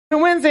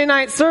Wednesday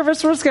night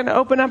service, we're just going to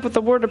open up with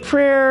a word of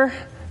prayer.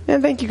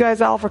 And thank you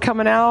guys all for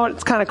coming out.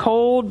 It's kind of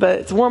cold, but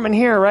it's warm in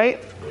here,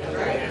 right?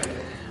 Right.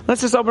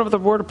 Let's just open up with a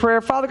word of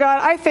prayer. Father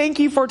God, I thank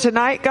you for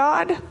tonight,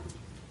 God.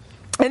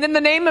 And in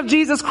the name of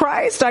Jesus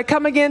Christ, I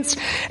come against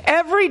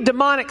every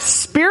demonic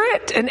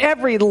spirit and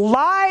every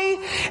lie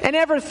and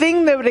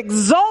everything that would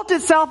exalt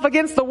itself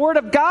against the word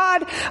of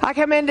God. I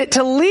command it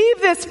to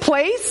leave this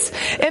place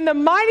in the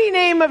mighty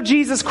name of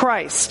Jesus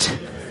Christ.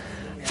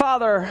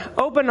 Father,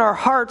 open our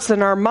hearts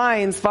and our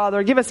minds,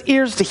 Father. Give us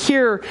ears to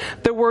hear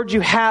the word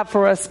you have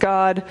for us,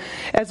 God,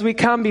 as we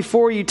come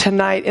before you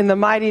tonight in the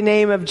mighty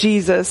name of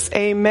Jesus.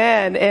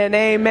 Amen and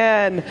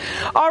amen.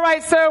 All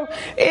right, so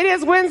it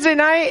is Wednesday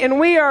night, and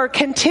we are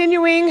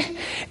continuing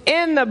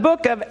in the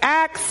book of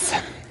Acts.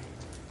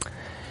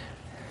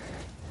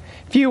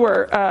 If you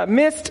were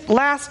missed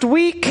last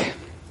week,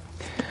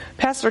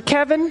 Pastor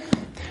Kevin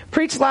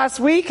preached last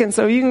week, and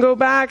so you can go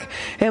back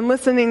and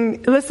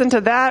listen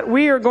to that.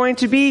 We are going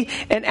to be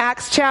in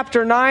Acts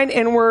chapter 9,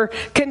 and we're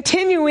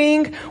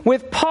continuing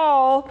with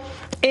Paul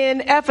in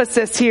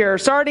Ephesus here.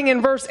 Starting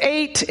in verse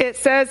 8, it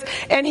says,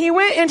 "And he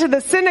went into the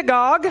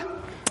synagogue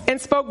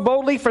and spoke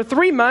boldly for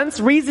 3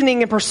 months,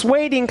 reasoning and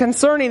persuading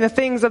concerning the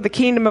things of the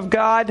kingdom of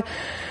God.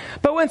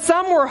 But when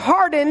some were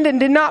hardened and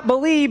did not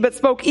believe, but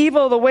spoke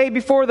evil of the way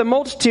before the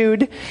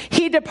multitude,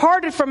 he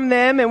departed from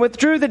them and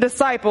withdrew the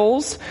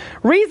disciples,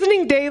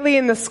 reasoning daily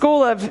in the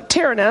school of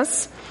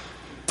Tyrannus.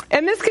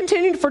 And this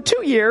continued for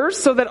 2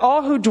 years, so that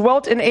all who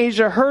dwelt in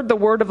Asia heard the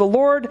word of the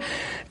Lord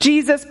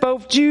Jesus,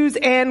 both Jews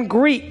and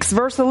Greeks."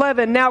 Verse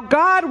 11, "Now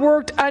God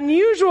worked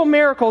unusual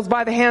miracles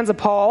by the hands of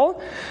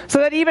Paul, so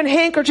that even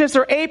handkerchiefs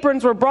or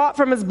aprons were brought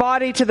from his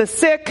body to the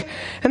sick,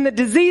 and the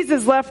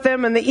diseases left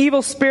them, and the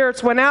evil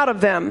spirits went out of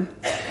them.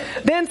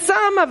 Then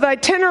some of the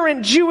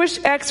itinerant Jewish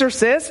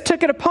exorcists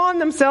took it upon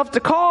themselves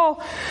to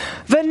call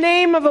the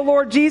name of the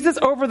Lord Jesus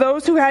over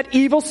those who had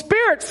evil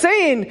spirits,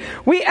 saying,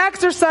 'We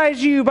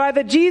exorcise you by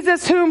the Jesus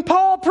whom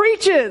Paul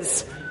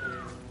preaches.'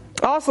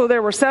 Also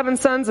there were 7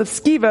 sons of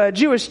Sceva, a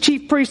Jewish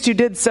chief priest, who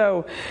did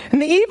so.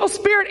 And the evil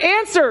spirit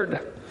answered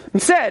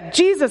and said,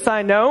 'Jesus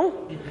I know,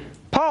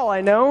 Paul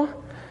I know,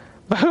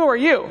 but who are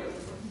you?'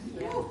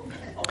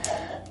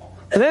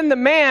 And then the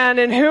man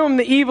in whom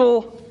the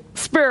evil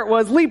spirit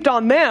was leaped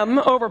on them,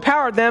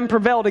 overpowered them,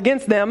 prevailed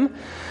against them,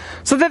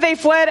 so that they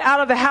fled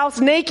out of the house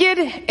naked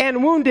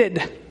and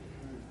wounded."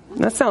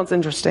 That sounds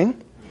interesting.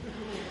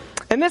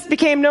 "And this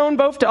became known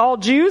both to all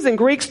Jews and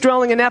Greeks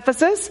dwelling in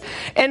Ephesus,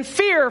 and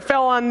fear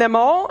fell on them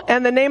all,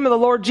 and the name of the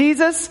Lord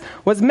Jesus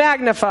was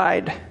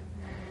magnified.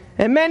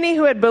 And many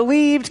who had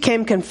believed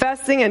came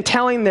confessing and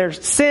telling their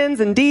sins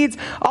and deeds.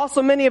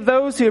 Also many of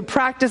those who had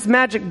practiced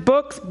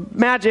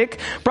magic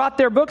brought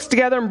their books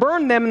together and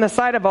burned them in the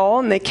sight of all,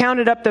 and they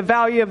counted up the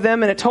value of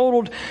them, and it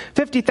totaled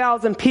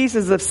 50,000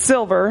 pieces of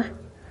silver.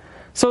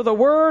 So the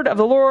word of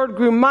the Lord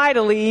grew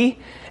mightily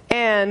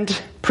and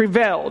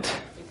prevailed."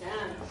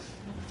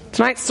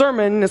 Tonight's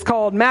sermon is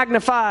called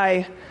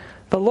 "Magnify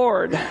the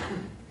Lord."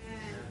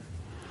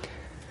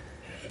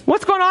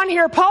 What's going on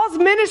here? Paul's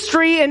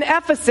ministry in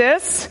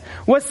Ephesus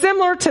was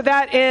similar to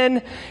that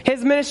in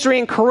his ministry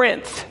in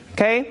Corinth.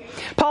 Okay?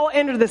 Paul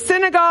entered the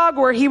synagogue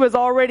where he was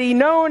already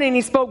known, and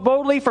he spoke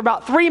boldly for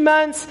about 3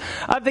 months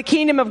of the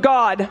kingdom of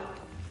God.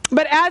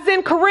 But as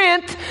in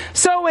Corinth,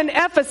 so in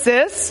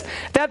Ephesus,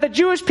 that the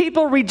Jewish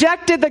people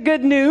rejected the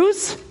good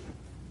news.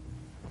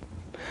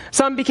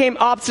 Some became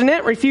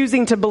obstinate,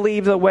 refusing to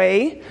believe the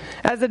way.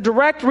 As a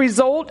direct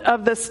result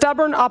of the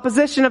stubborn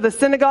opposition of the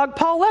synagogue,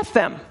 Paul left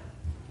them.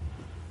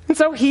 And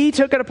so he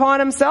took it upon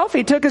himself.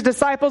 He took his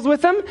disciples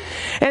with him,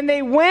 and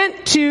they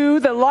went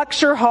to the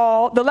lecture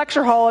hall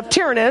of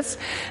Tyrannus.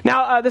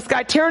 Now, this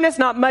guy Tyrannus,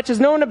 not much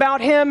is known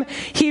about him.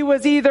 He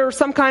was either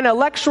some kind of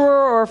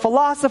lecturer or a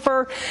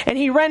philosopher, and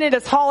he rented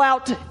his hall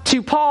out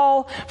to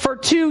Paul for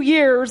 2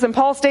 years, and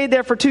Paul stayed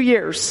there for 2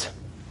 years.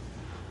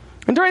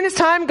 And during this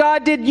time,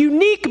 God did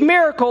unique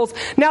miracles.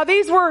 Now,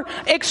 these were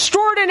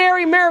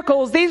extraordinary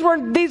miracles. These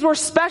were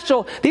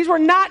special. These were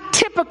not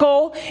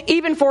typical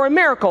even for a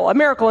miracle. A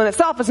miracle in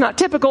itself is not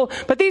typical,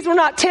 but these were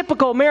not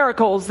typical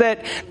miracles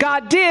that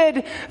God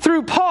did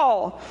through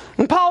Paul.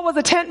 And Paul was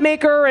a tent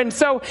maker, and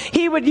so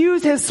he would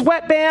use his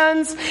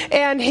sweatbands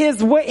and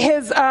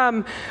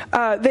the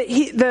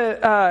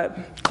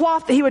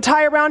cloth that he would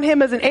tie around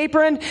him as an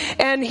apron,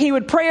 and he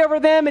would pray over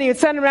them, and he would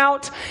send them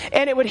out,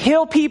 and it would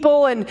heal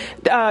people, and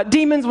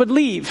demons would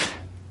leave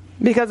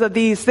because of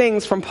these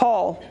things from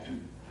Paul.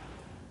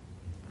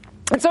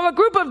 And so a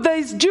group of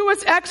these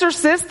Jewish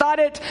exorcists thought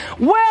it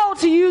well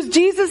to use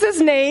Jesus'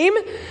 name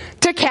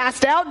to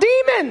cast out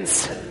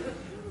demons.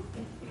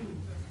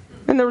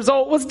 And the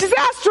result was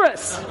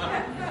disastrous.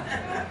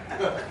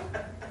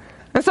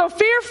 And so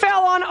fear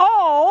fell on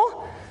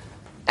all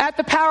at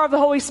the power of the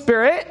Holy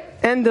Spirit,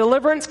 and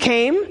deliverance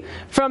came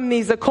from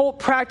these occult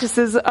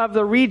practices of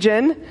the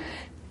region,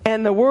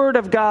 and the word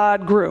of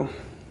God grew.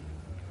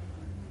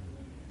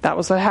 That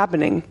was what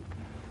happening.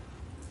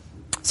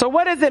 So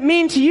what does it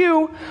mean to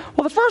you?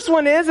 Well, the first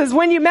one is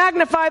when you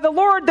magnify the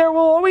Lord, there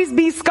will always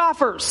be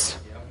scoffers.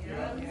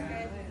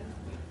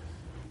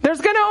 There There's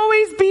going to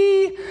always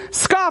be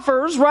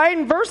scoffers, right?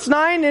 In verse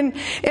 9,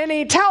 and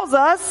he tells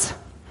us,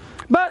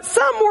 but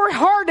some were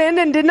hardened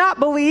and did not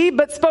believe,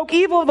 but spoke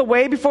evil of the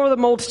way before the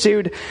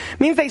multitude. It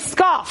means they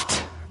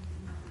scoffed.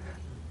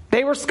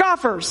 They were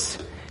scoffers.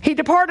 He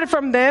departed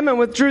from them and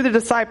withdrew the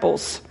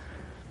disciples.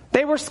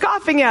 They were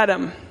scoffing at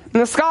him.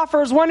 And the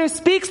scoffer is one who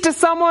speaks to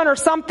someone or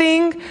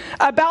something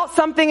about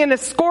something in a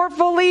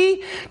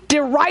scornfully,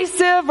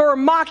 derisive, or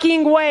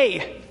mocking way.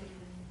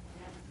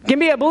 It can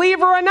be a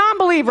believer or a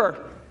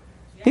non-believer.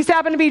 These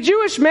happen to be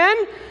Jewish men,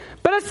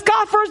 but a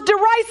scoffer is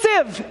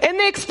derisive and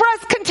they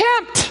express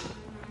contempt.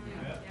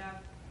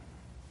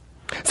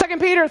 2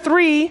 Peter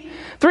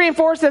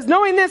 3:3-4 says,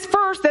 knowing this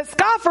first, that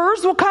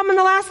scoffers will come in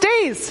the last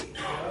days,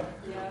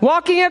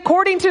 walking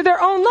according to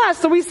their own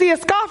lust. So we see a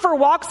scoffer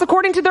walks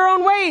according to their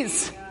own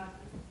ways.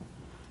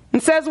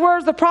 And says,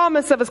 where's the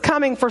promise of his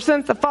coming? For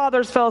since the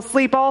fathers fell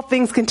asleep, all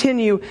things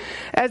continue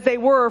as they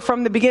were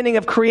from the beginning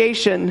of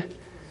creation.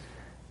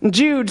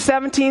 Jude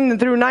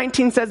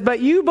 17-19 says, but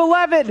you,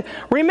 beloved,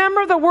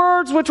 remember the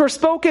words which were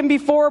spoken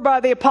before by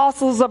the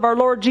apostles of our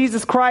Lord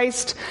Jesus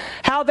Christ,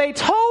 how they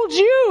told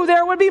you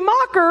there would be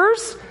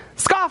mockers,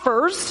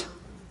 scoffers,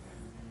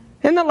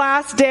 in the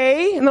last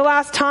day, in the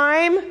last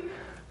time,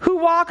 who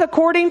walk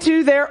according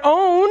to their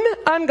own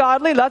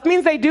ungodly lust.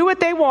 Means they do what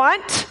they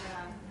want.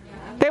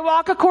 They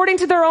walk according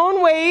to their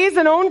own ways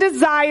and own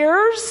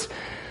desires.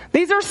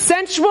 These are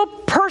sensual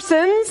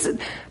persons.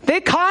 They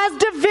cause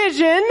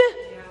division.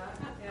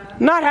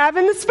 Not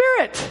having the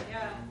Spirit.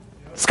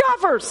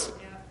 Scoffers.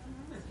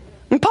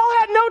 And Paul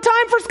had no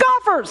time for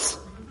scoffers.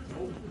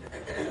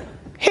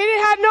 He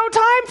had no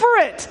time for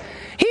it.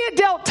 He had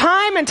dealt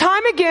time and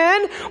time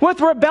again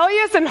with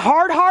rebellious and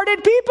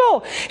hard-hearted people.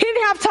 He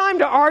didn't have time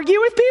to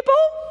argue with people.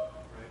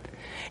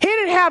 He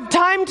didn't have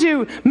time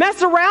to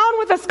mess around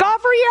with a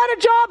scoffer. He had a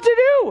job to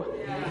do.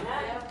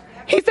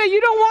 He said, you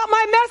don't want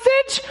my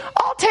message?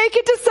 I'll take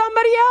it to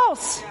somebody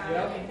else.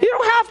 You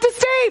don't have to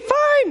stay.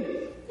 Fine.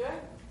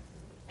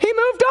 He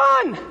moved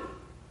on.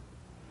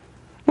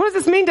 What does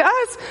this mean to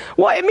us?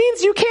 Well, it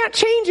means you can't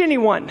change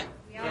anyone.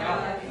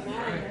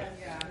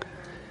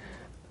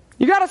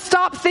 You got to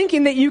stop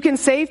thinking that you can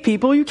save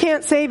people. You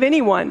can't save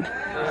anyone.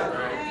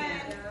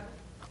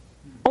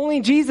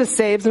 Only Jesus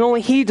saves and only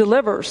He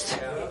delivers.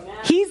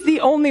 He's the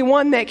only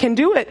one that can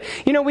do it.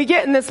 You know, we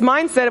get in this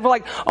mindset of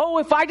like, oh,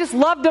 if I just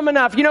loved them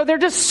enough, you know, they're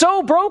just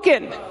so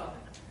broken.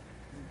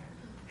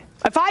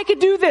 If I could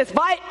do this, if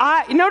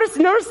I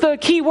notice the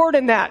key word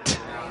in that.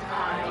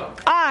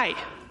 I.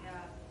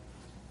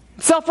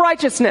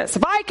 Self-righteousness.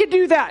 If I could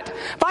do that,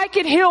 if I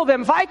could heal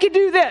them, if I could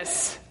do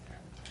this.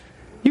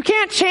 You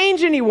can't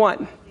change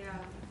anyone.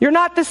 You're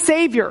not the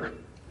Savior.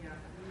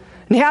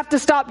 And you have to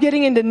stop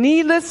getting into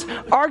needless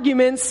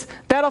arguments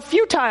that are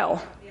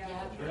futile.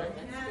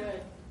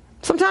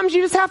 Sometimes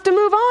you just have to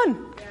move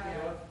on.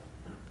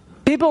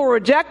 People will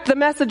reject the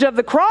message of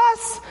the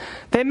cross.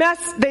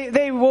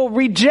 They will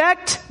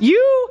reject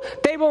you.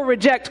 They will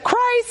reject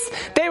Christ.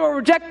 They will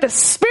reject the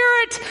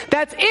Spirit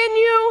that's in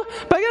you.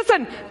 But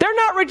listen, they're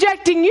not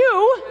rejecting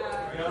you.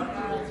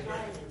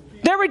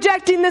 They're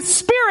rejecting the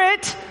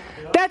Spirit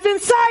that's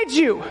inside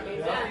you.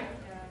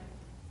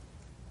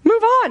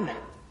 Move on.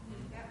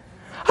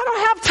 I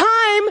don't have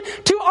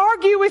time to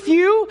argue with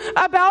you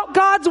about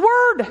God's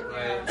Word.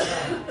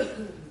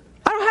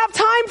 I don't have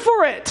time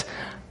for it.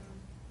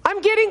 I'm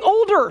getting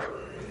older.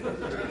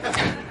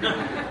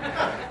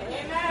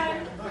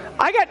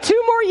 I got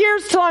 2 more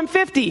years till I'm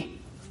 50.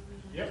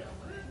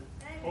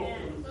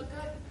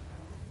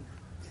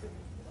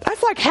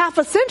 That's like half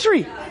a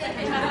century. I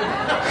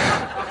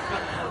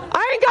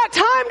ain't got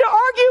time to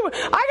argue.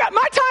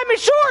 My time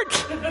is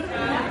short.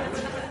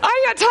 I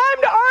ain't got time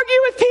to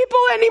argue with people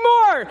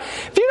anymore.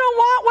 If you don't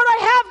want what I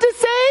have to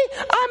say,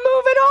 I'm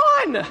moving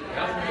on.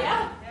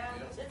 Yeah,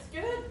 that's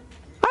good.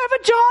 I have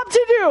a job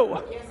to do.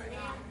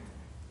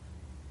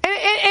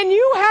 And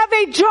you have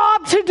a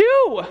job to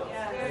do.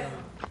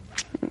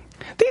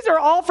 These are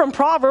all from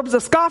Proverbs.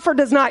 A scoffer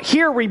does not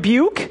hear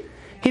rebuke.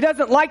 He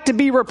doesn't like to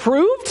be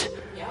reproved.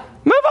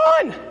 Move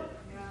on.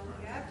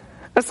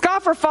 A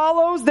scoffer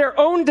follows their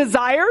own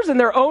desires and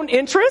their own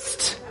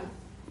interests.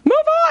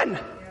 Move on.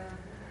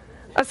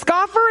 A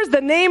scoffer is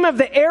the name of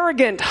the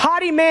arrogant,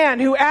 haughty man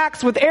who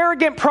acts with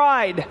arrogant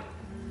pride.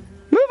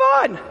 Move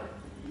on.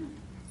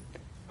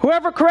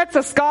 Whoever corrects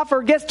a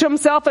scoffer gets to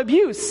himself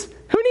abuse.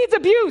 Who needs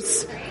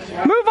abuse?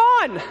 Move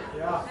on.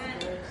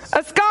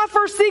 A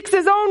scoffer seeks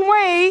his own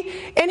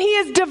way and he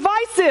is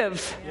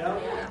divisive.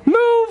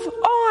 Move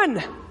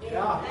on.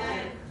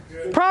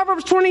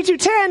 Proverbs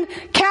 22:10,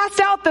 cast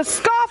out the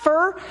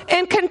scoffer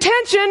and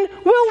contention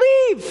will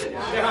leave.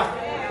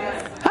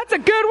 That's a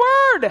good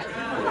word.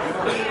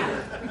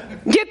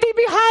 Get thee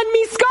behind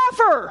me,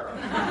 scoffer.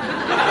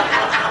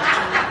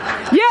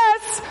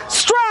 Yes,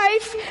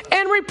 strife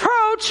and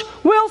reproach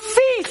will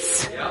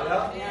cease.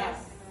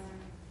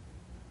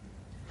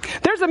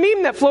 There's a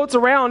meme that floats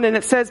around and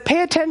it says,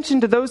 pay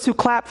attention to those who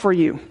clap for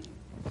you.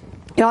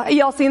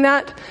 Y'all seen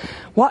that?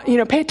 What,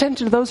 pay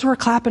attention to those who are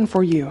clapping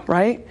for you,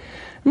 right?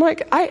 I'm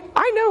like,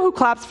 I know who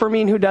claps for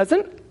me and who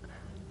doesn't.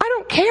 I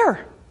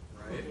care.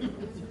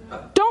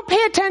 Don't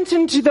pay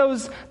attention to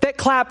those that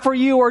clap for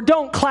you or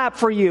don't clap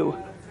for you.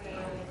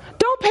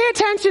 Don't pay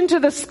attention to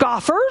the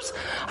scoffers.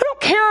 I don't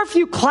care if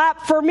you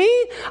clap for me.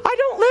 I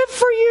don't live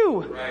for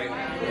you.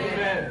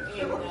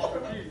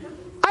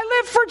 I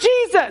live for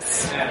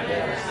Jesus.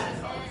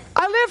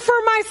 I live for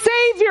my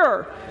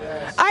Savior.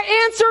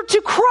 I answer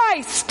to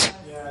Christ.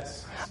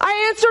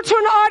 I answer to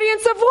an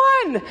audience of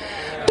one.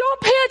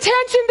 Don't pay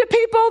attention to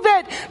people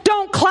that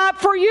don't clap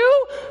for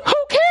you.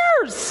 Who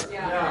cares?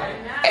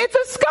 It's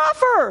a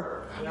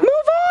scoffer.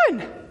 Move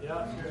on.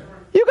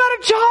 You got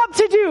a job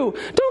to do.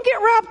 Don't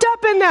get wrapped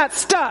up in that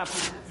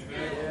stuff.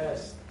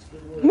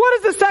 What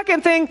is the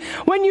second thing?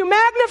 When you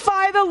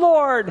magnify the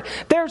Lord,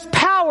 there's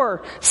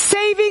power,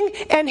 saving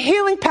and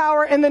healing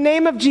power in the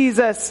name of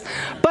Jesus.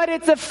 But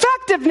its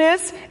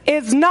effectiveness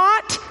is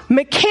not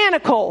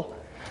mechanical,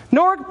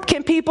 nor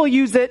can people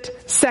use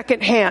it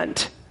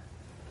secondhand.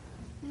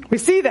 We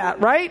see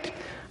that, right?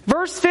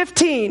 Verse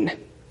 15.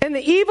 And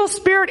the evil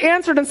spirit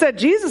answered and said,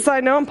 Jesus I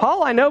know and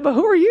Paul I know, but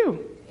who are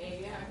you?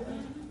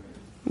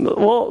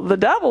 Well, the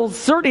devils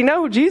certainly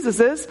know who Jesus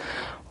is.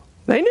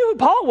 They knew who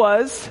Paul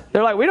was.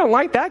 They're like, we don't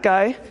like that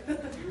guy.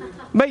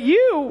 But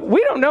you,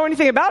 we don't know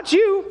anything about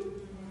you.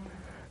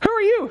 Who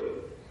are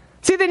you?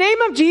 See, the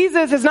name of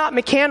Jesus is not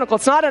mechanical.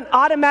 It's not an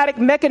automatic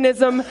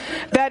mechanism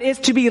that is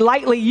to be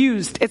lightly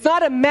used. It's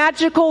not a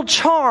magical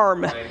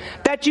charm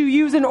that you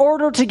use in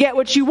order to get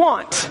what you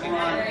want.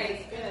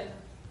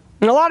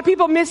 And a lot of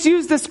people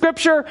misuse the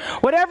scripture,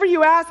 whatever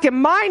you ask in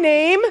my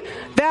name,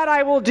 that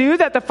I will do,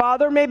 that the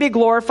Father may be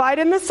glorified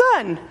in the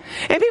Son.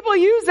 And people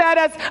use that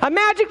as a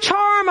magic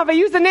charm. If I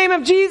use the name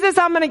of Jesus,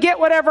 I'm going to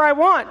get whatever I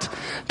want.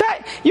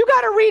 That you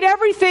got to read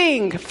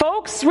everything,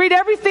 folks. Read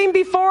everything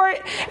before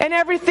it and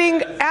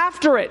everything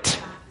after it.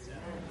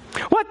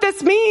 What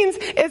this means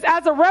is,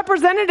 as a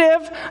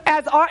representative,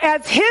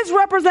 as his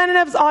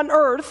representatives on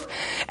earth,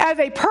 as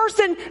a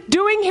person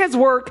doing his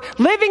work,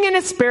 living in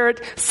his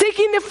spirit,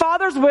 seeking the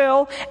Father's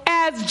will,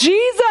 as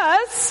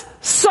Jesus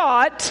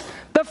sought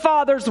the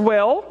Father's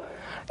will,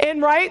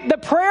 and right, the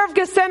prayer of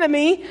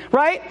Gethsemane,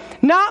 right?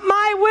 Not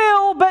my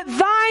will, but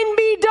thine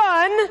be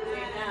done.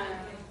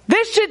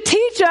 This should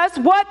teach us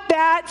what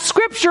that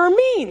scripture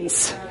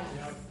means.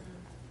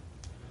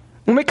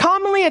 And we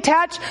commonly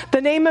attach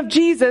the name of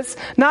Jesus,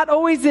 not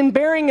always in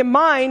bearing in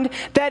mind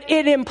that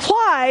it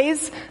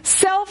implies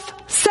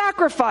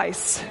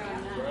self-sacrifice.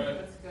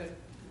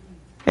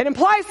 It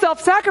implies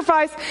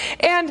self-sacrifice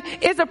and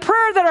is a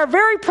prayer that our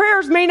very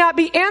prayers may not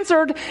be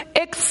answered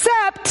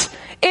except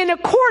in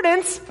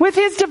accordance with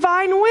His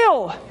divine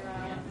will.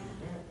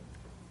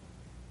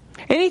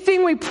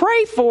 Anything we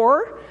pray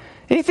for,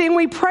 anything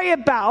we pray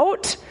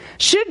about,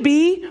 should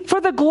be for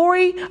the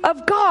glory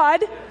of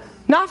God,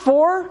 not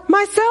for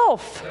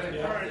myself.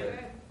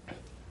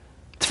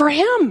 It's for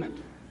Him.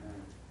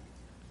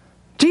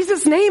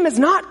 Jesus' name is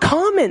not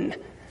common.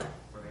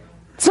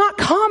 It's not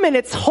common.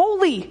 It's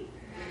holy.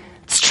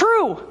 It's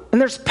true.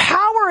 And there's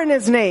power in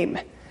His name.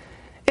 And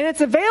it's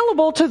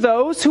available to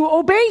those who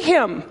obey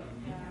Him.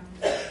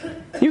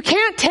 You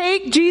can't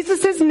take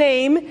Jesus'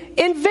 name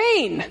in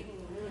vain.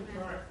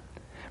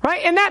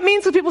 Right? And that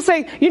means when people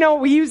say,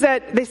 we use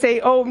that, they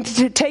say,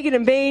 to take it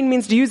in vain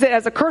means to use it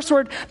as a curse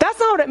word. That's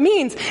not what it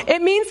means.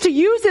 It means to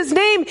use His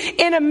name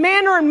in a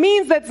manner and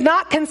means that's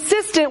not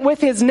consistent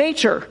with His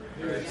nature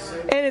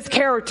and His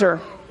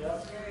character.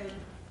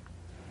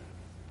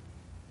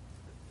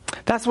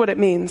 That's what it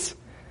means.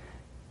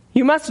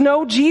 You must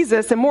know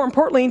Jesus, and more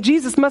importantly,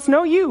 Jesus must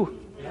know you.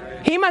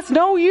 He must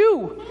know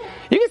you.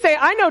 You can say,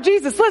 I know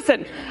Jesus.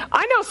 Listen,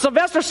 I know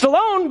Sylvester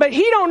Stallone, but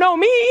he don't know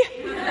me.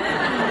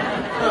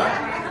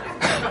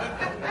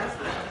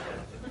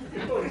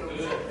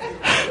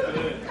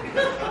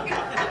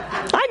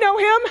 I know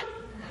him.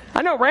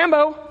 I know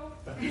Rambo.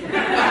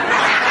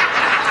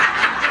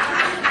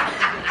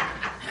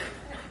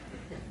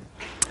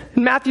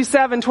 In Matthew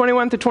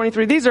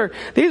 7:21-23,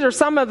 these are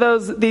some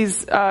of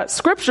these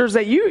scriptures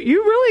that you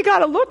really got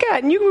to look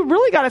at and you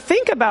really got to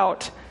think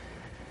about.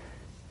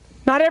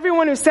 Not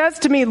everyone who says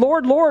to me,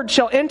 Lord, Lord,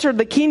 shall enter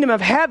the kingdom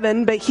of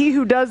heaven, but he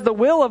who does the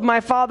will of my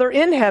Father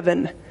in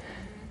heaven.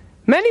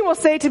 Many will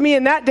say to me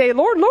in that day,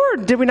 Lord,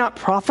 Lord, did we not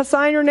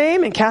prophesy in your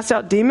name and cast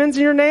out demons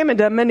in your name and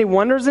done many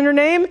wonders in your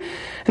name?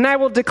 And I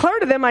will declare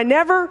to them, I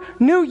never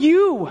knew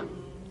you.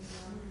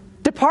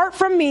 Depart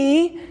from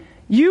me,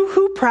 you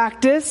who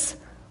practice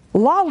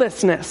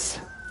lawlessness.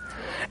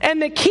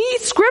 And the key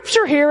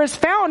scripture here is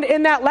found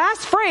in that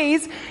last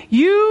phrase,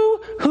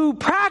 you who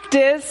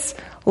practice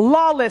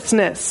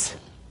lawlessness.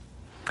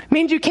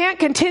 Means you can't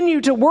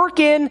continue to work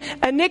in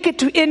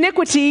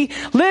iniquity,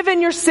 live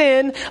in your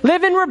sin,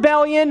 live in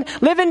rebellion,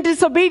 live in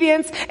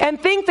disobedience,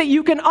 and think that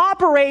you can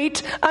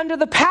operate under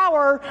the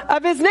power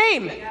of His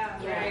name.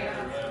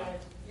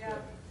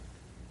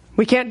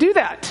 We can't do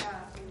that.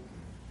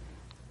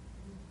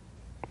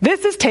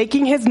 This is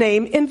taking His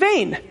name in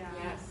vain.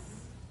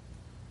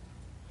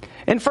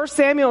 In 1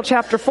 Samuel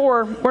chapter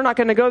 4, we're not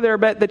going to go there,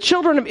 but the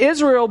children of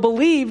Israel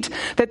believed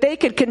that they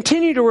could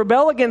continue to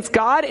rebel against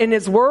God and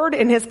His word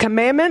and His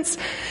commandments,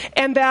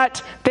 and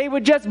that they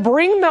would just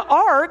bring the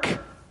ark,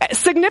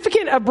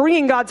 significant of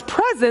bringing God's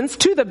presence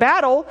to the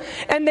battle,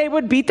 and they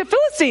would beat the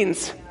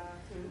Philistines.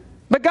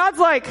 But God's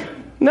like,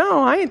 no,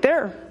 I ain't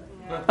there.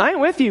 I ain't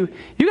with you.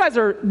 You guys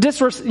are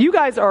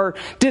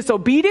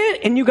disobedient,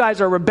 and you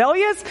guys are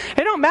rebellious.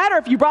 It don't matter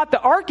if you brought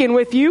the ark in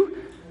with you.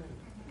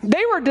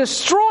 They were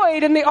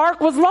destroyed and the ark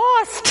was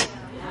lost.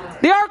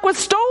 The ark was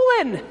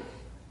stolen.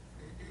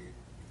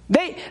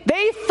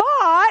 They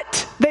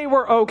thought they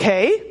were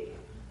okay.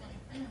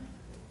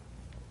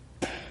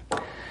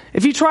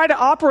 If you try to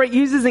operate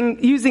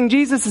using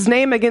Jesus'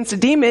 name against a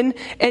demon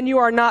and you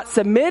are not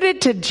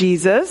submitted to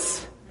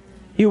Jesus,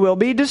 you will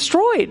be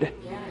destroyed.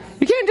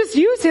 You can't just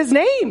use His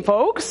name,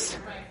 folks.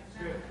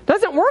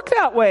 Doesn't work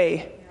that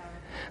way.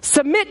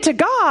 Submit to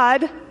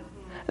God,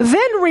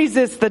 then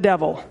resist the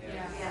devil.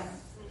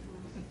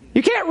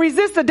 You can't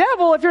resist the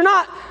devil if you're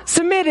not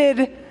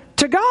submitted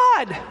to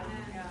God.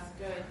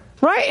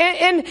 Right?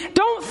 And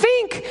don't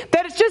think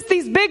that it's just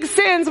these big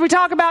sins. We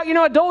talk about,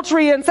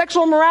 adultery and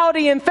sexual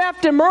immorality and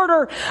theft and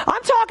murder.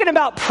 I'm talking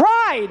about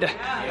pride.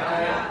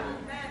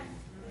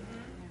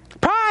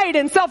 Pride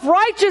and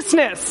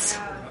self-righteousness.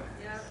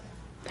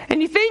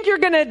 And you think you're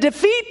going to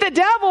defeat the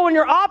devil when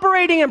you're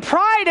operating in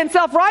pride and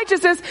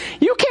self-righteousness.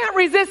 You can't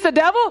resist the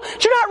devil.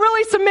 You're not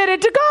really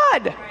submitted to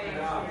God.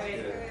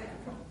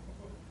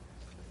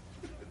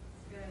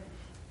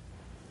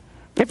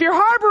 If you're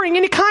harboring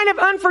any kind of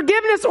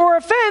unforgiveness or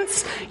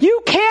offense,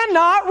 you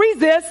cannot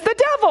resist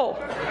the devil.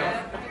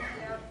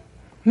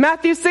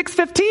 Matthew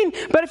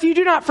 6:15, but if you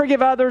do not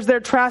forgive others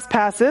their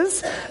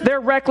trespasses, their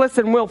reckless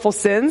and willful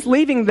sins,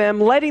 leaving them,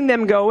 letting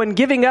them go, and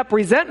giving up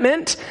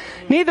resentment,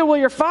 neither will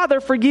your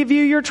Father forgive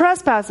you your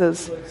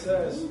trespasses.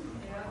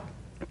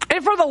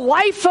 And for the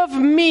life of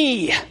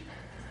me,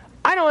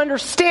 I don't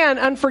understand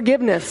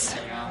unforgiveness.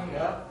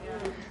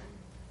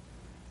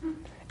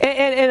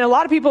 And a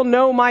lot of people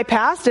know my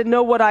past and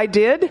know what I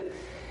did.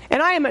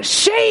 And I am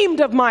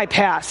ashamed of my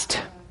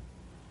past.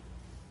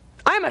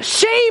 I'm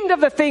ashamed of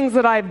the things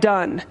that I've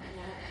done.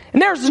 And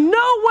there's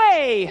no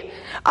way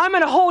I'm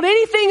going to hold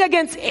anything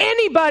against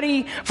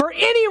anybody for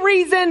any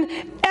reason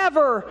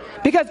ever.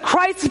 Because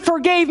Christ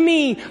forgave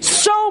me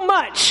so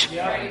much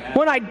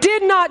when I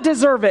did not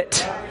deserve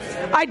it.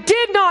 I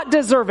did not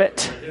deserve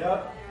it.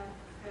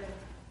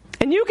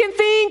 And you can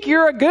think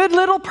you're a good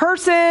little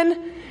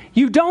person.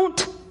 You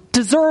don't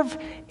deserve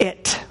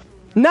it.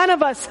 None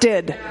of us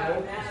did.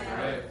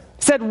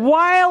 Said,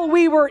 while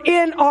we were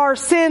in our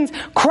sins,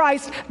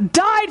 Christ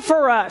died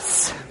for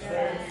us.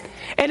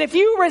 And if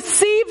you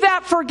receive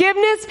that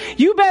forgiveness,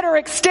 you better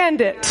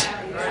extend it.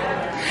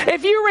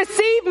 If you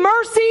receive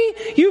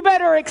mercy, you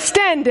better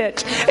extend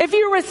it. If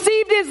you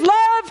received His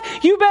love,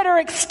 you better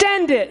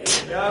extend it.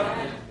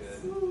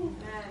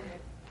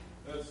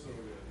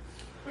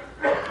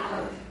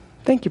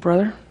 Thank you,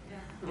 brother.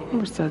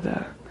 Who said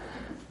that?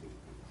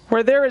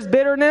 Where there is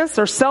bitterness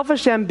or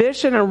selfish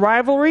ambition and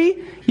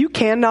rivalry, you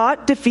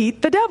cannot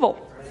defeat the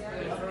devil.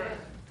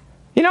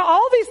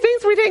 All these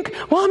things we think,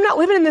 well, I'm not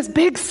living in this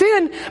big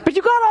sin, but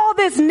you got all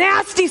this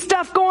nasty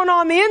stuff going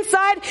on the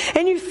inside,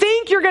 and you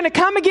think you're going to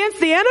come against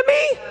the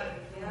enemy?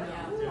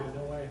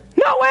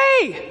 No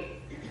way!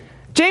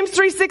 James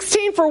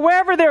 3:16, for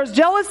wherever there is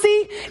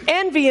jealousy,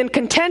 envy, and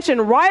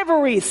contention,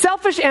 rivalry,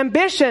 selfish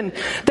ambition,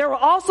 there will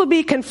also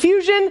be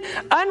confusion,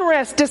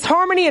 unrest,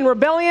 disharmony, and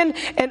rebellion,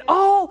 and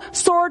all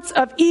sorts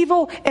of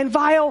evil and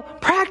vile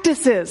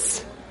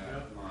practices.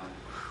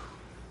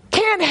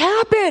 Can't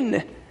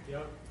happen.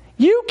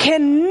 You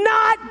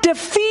cannot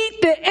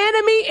defeat the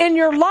enemy in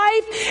your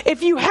life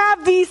if you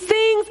have these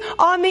things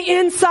on the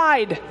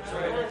inside.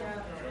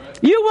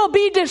 You will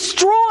be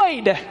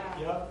destroyed.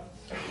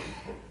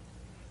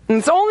 And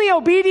it's only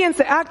obedience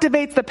that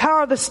activates the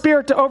power of the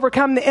Spirit to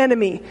overcome the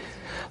enemy.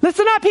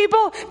 Listen up,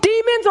 people.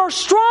 Demons are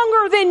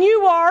stronger than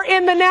you are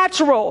in the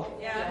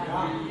natural.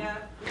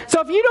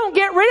 So if you don't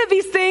get rid of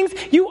these things,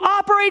 you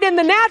operate in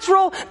the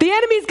natural, the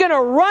enemy's going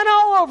to run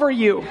all over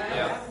you.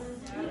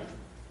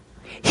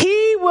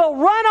 He will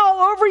run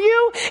all over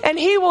you, and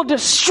he will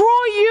destroy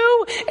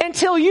you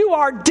until you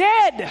are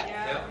dead.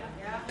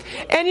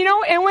 And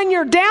and when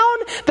you're down,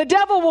 the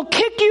devil will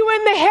kick you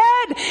in the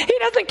head. He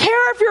doesn't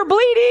care if you're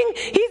bleeding.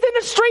 He's in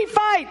a street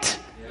fight.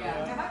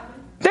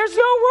 There's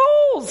no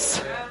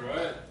rules.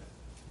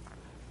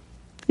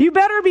 You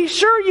better be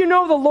sure you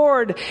know the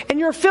Lord and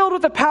you're filled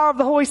with the power of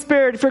the Holy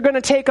Spirit if you're going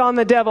to take on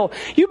the devil.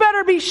 You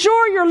better be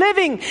sure you're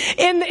living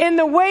in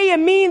the way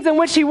and means in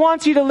which He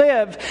wants you to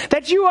live.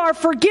 That you are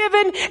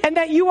forgiven and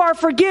that you are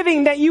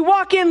forgiving. That you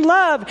walk in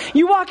love.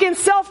 You walk in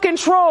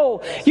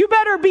self-control. You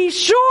better be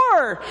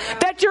sure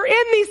that you're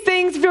in these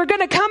things if you're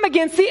going to come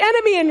against the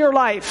enemy in your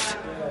life.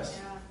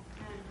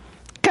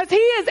 Because he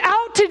is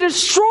out to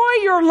destroy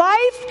your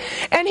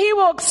life, and he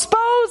will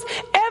expose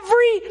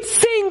every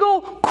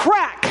single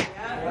crack.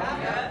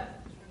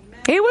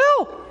 He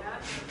will.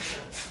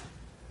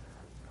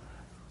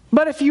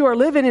 But if you are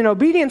living in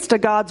obedience to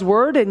God's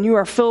word and you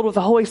are filled with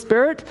the Holy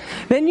Spirit,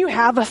 then you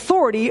have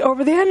authority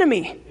over the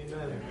enemy.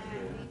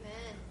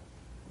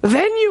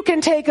 Then you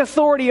can take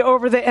authority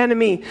over the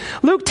enemy.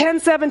 Luke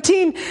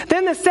 10:17,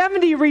 then the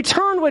 70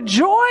 returned with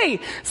joy,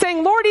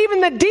 saying, Lord,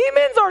 even the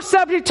demons are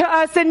subject to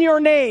us in your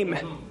name.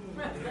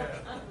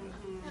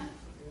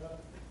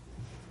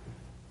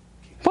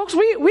 Folks,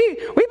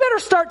 we better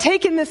start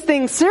taking this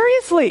thing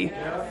seriously.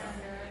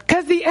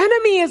 Because the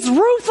enemy is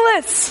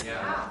ruthless.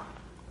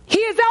 He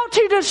is out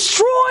to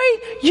destroy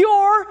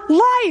your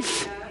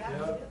life.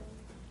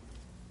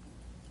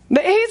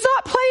 He's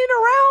not playing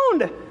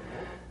around.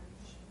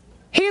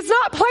 He's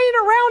not playing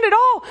around at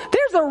all.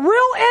 There's a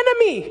real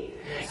enemy.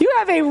 You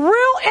have a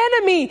real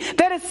enemy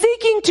that is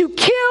seeking to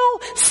kill,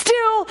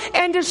 steal,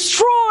 and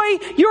destroy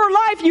your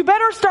life. You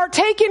better start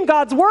taking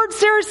God's word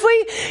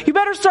seriously. You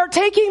better start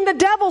taking the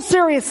devil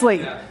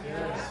seriously.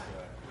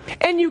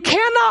 And you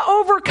cannot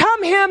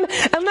overcome him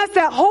unless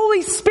that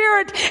Holy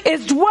Spirit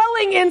is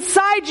dwelling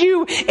inside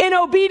you in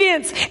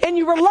obedience. And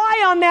you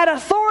rely on that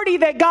authority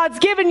that God's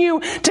given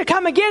you to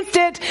come against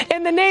it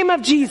in the name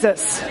of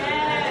Jesus.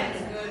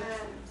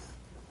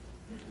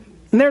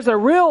 And there's a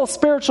real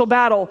spiritual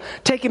battle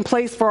taking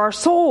place for our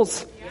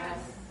souls.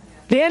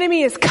 The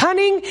enemy is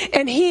cunning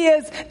and he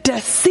is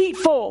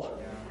deceitful.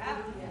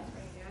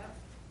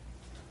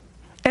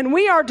 And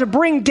we are to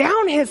bring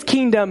down his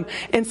kingdom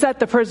and set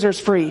the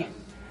prisoners free.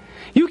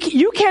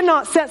 You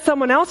cannot set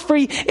someone else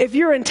free if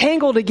you're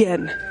entangled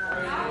again.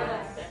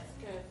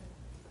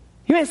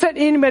 You ain't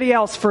setting anybody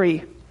else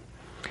free.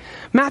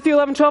 Matthew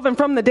 11:12, and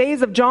from the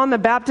days of John the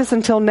Baptist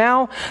until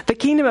now, the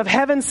kingdom of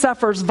heaven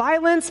suffers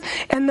violence,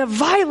 and the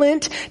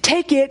violent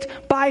take it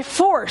by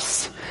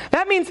force.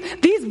 That means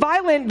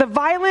the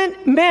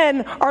violent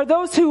men are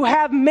those who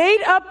have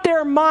made up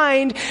their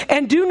mind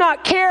and do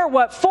not care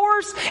what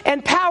force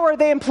and power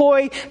they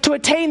employ to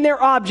attain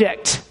their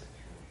object.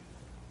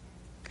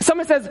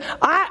 Someone says,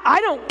 I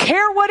don't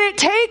care what it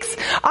takes.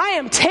 I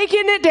am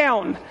taking it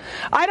down.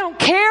 I don't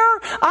care.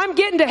 I'm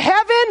getting to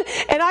heaven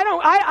and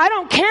I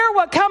don't care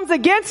what comes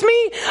against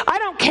me. I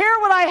don't care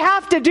what I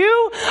have to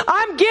do.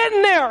 I'm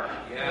getting there.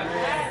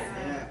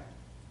 Yes.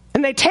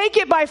 And they take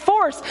it by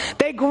force.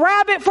 They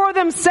grab it for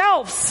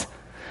themselves.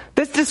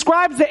 This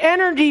describes the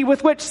energy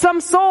with which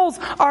some souls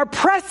are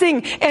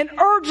pressing and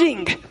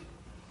urging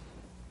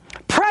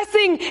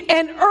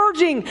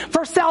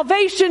for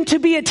salvation to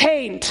be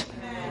attained.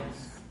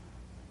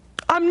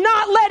 I'm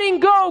not letting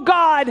go,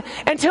 God,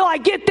 until I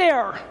get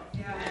there.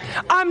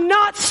 I'm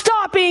not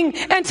stopping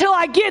until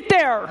I get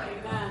there.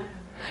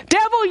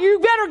 Devil, you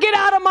better get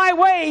out of my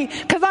way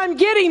because I'm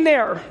getting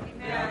there.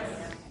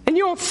 And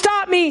you won't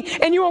stop me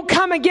and you won't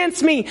come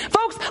against me.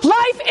 Folks,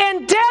 life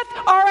and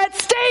death are at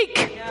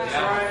stake.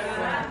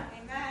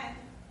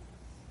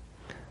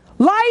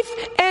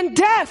 Life and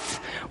death.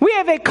 We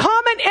have a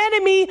common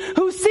enemy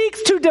who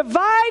seeks to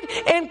divide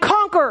and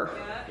conquer.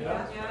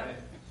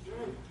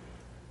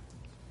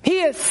 He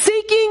is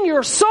seeking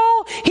your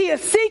soul. He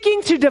is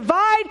seeking to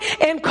divide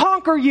and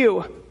conquer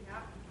you.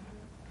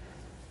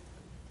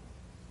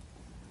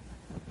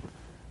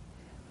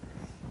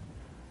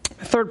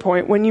 Third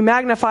point, when you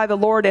magnify the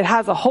Lord, it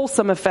has a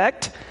wholesome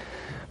effect.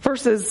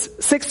 Verses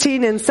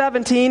 16 and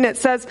 17, it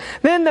says,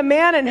 then the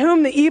man in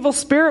whom the evil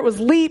spirit was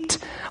leaped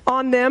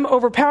on them,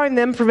 overpowering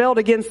them, prevailed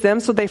against them,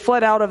 so they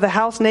fled out of the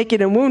house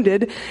naked and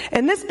wounded.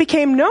 And this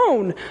became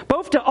known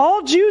both to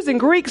all Jews and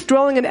Greeks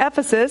dwelling in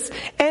Ephesus,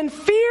 and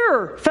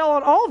fear fell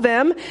on all of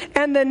them,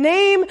 and the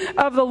name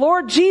of the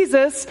Lord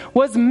Jesus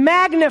was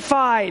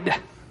magnified.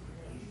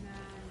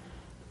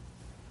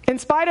 In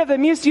spite of the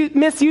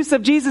misuse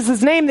of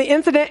Jesus' name, the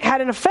incident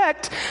had an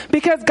effect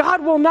because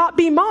God will not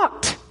be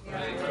mocked.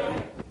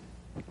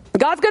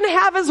 God's going to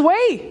have his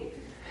way.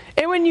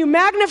 And when you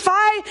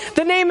magnify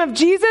the name of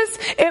Jesus,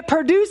 it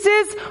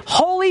produces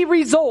holy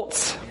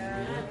results.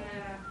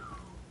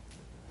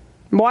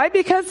 Why?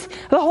 Because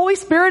the Holy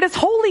Spirit is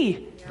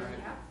holy.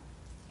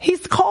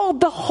 He's called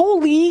the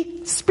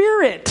Holy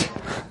Spirit.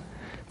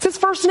 It's his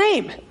first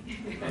name.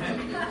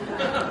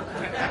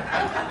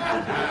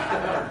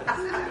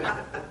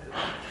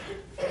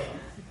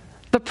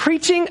 The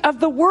preaching of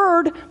the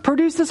word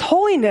produces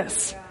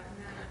holiness.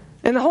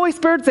 And the Holy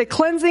Spirit is a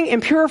cleansing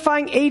and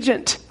purifying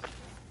agent.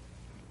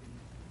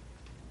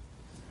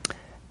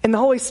 And the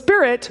Holy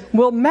Spirit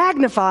will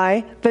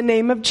magnify the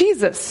name of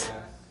Jesus.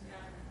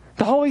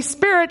 The Holy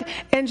Spirit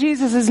and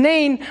Jesus'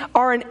 name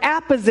are in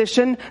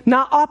apposition,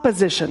 not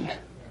opposition.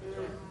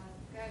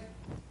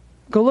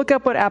 Go look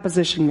up what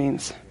apposition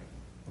means.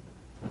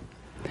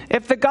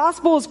 If the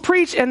gospel is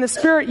preached and the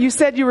Spirit you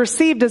said you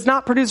received does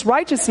not produce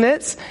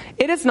righteousness,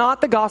 it is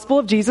not the gospel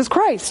of Jesus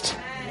Christ.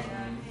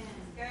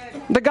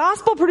 The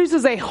gospel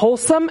produces a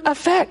wholesome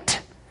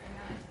effect.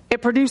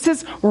 It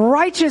produces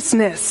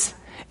righteousness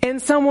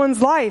in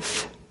someone's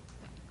life.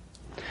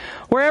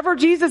 Wherever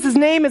Jesus'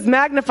 name is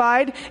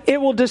magnified, it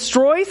will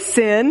destroy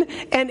sin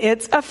and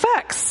its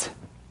effects.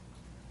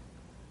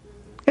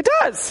 It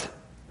does.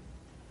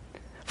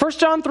 1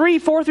 John 3,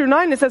 4 through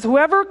 9, it says,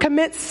 whoever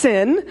commits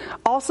sin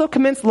also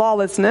commits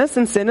lawlessness,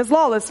 and sin is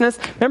lawlessness.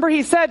 Remember,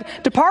 he said,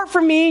 depart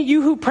from me,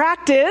 you who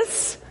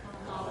practice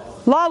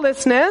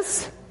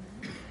lawlessness.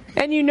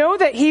 And you know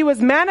that he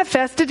was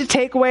manifested to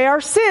take away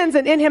our sins,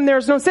 and in him there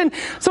is no sin.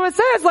 So it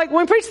says, like,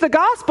 when we preach the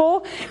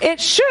gospel, it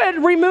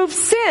should remove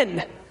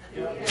sin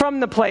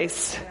from the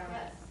place.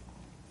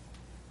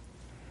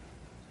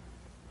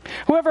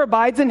 Whoever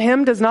abides in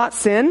him does not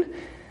sin,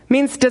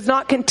 means does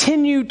not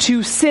continue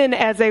to sin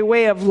as a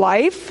way of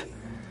life.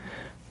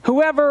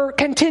 Whoever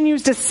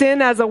continues to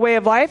sin as a way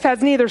of life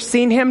has neither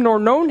seen him nor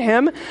known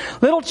him.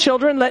 Little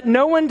children, let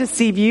no one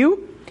deceive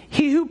you.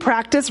 He who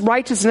practices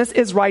righteousness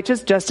is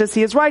righteous just as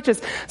he is righteous.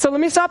 So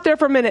let me stop there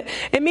for a minute.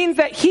 It means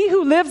that he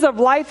who lives a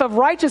life of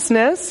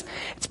righteousness,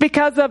 it's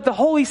because of the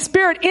Holy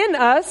Spirit in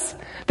us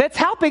that's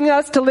helping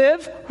us to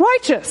live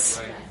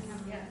righteous.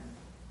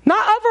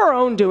 Not of our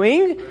own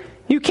doing.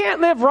 You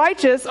can't live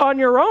righteous on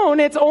your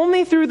own. It's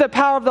only through the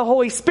power of the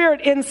Holy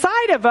Spirit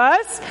inside of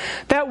us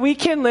that we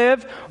can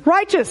live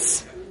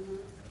righteous.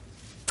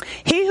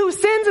 He who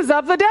sins is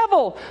of the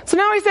devil. So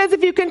now he says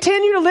if you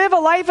continue to live a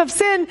life of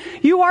sin,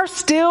 you are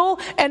still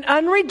an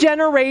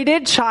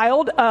unregenerated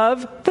child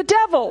of the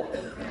devil.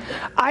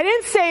 I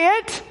didn't say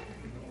it.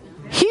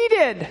 He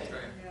did.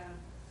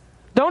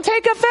 Don't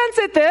take offense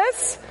at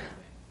this.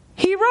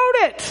 He wrote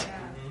it.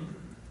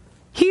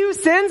 He who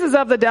sins is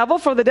of the devil,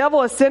 for the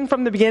devil has sinned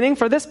from the beginning.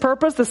 For this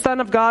purpose the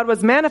Son of God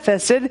was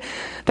manifested,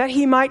 that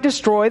he might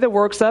destroy the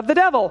works of the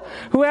devil.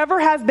 Whoever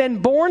has been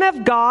born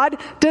of God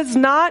does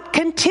not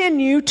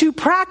continue to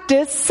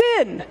practice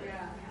sin.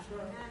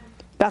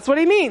 That's what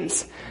he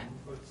means.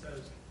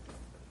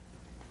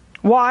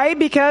 Why?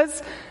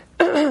 Because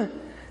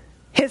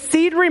his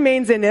seed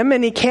remains in him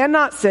and he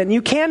cannot sin.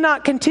 You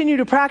cannot continue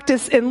to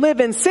practice and live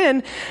in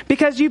sin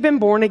because you've been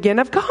born again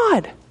of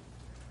God.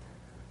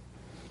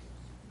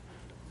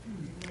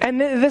 And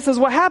this is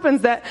what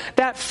happens,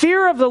 that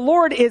fear of the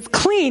Lord is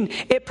clean.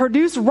 It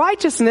produced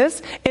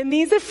righteousness in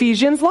these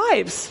Ephesians'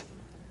 lives.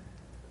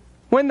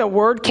 When the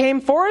Word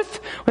came forth,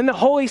 when the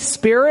Holy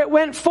Spirit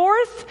went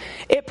forth,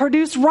 it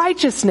produced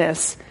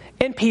righteousness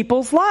in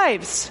people's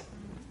lives.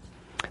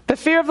 The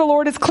fear of the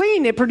Lord is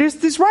clean. It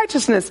produced this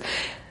righteousness.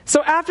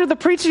 So after the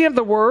preaching of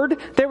the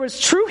Word, there was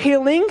true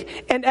healing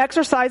and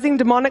exorcising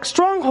demonic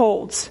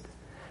strongholds.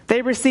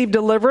 They received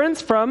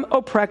deliverance from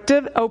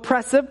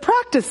oppressive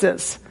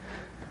practices.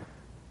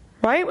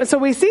 Right? So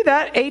we see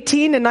that,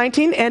 18 and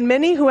 19, and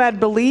many who had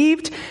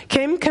believed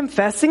came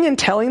confessing and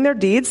telling their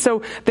deeds.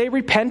 So they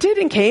repented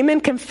and came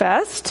and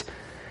confessed.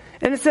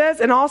 And it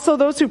says, and also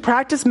those who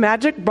practiced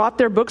magic brought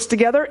their books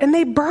together and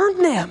they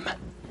burned them.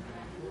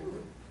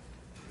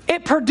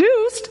 It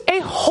produced a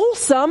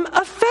wholesome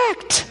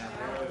effect.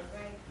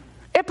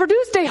 It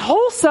produced a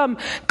wholesome,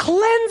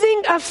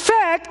 cleansing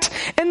effect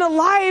in the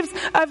lives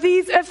of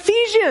these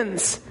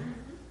Ephesians.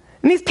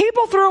 And these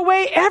people threw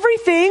away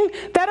everything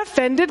that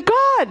offended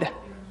God.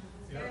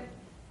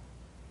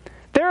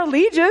 Their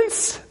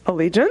allegiance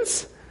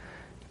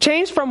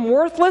changed from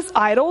worthless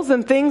idols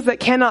and things that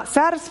cannot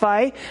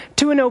satisfy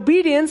to an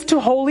obedience to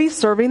wholly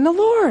serving the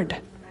Lord.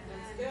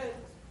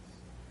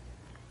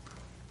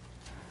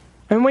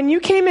 And when you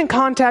came in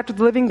contact with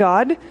the living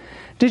God,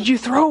 did you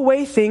throw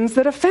away things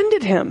that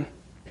offended him?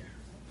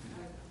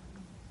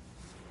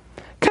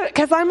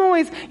 Because I'm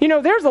always,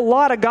 there's a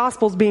lot of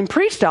gospels being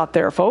preached out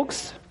there,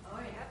 folks.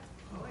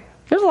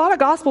 There's a lot of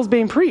gospels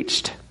being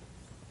preached.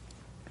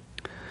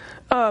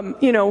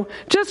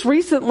 Just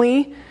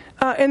recently,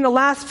 in the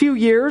last few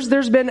years,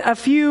 there's been a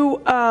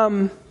few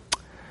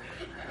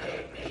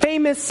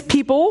famous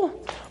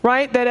people,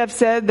 right, that have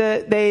said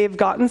that they've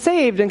gotten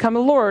saved and come to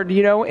the Lord,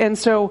 And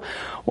so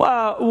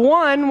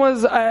one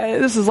was,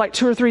 this is like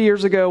 2 or 3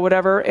 years ago,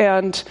 whatever,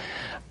 and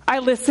I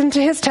listened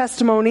to his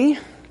testimony.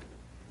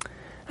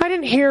 I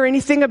didn't hear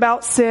anything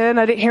about sin.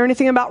 I didn't hear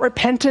anything about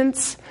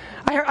repentance.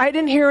 I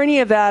didn't hear any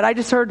of that. I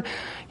just heard,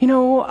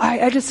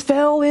 I just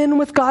fell in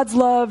with God's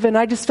love and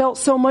I just felt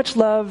so much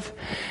love.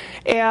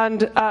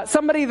 And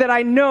somebody that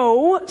I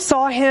know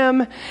saw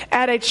him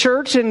at a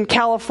church in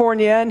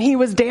California and he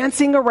was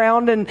dancing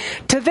around, and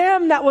to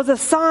them that was a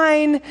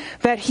sign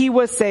that he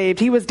was saved.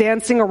 He was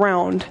dancing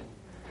around.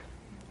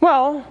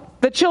 Well,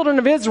 the children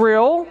of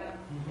Israel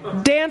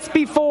danced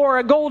before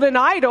a golden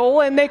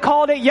idol and they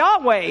called it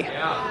Yahweh.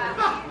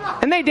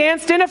 And they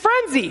danced in a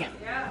frenzy.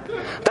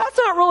 That's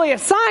not really a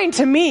sign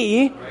to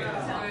me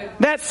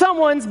that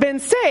someone's been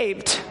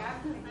saved.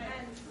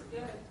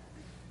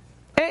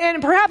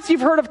 And perhaps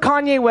you've heard of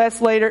Kanye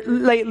West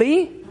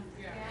lately.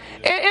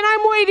 And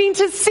I'm waiting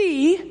to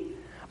see.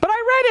 But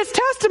I read his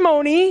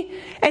testimony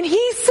and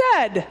he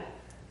said,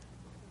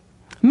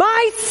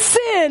 my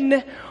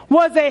sin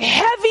was a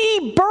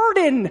heavy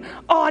burden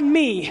on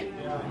me.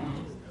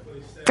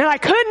 And I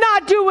could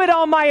not do it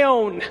on my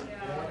own.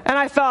 And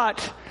I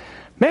thought,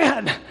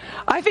 man,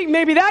 I think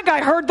maybe that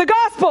guy heard the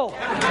gospel.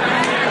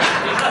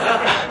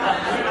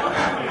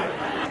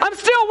 I'm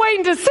still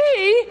waiting to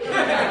see.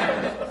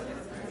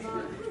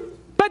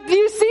 But do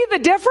you see the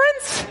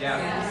difference?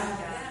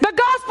 The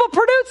gospel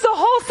produced a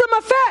wholesome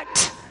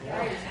effect.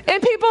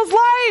 in people's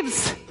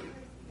lives.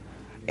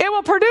 It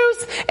will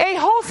produce a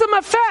wholesome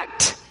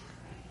effect.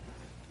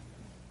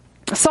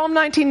 Psalm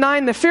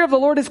 19:9, the fear of the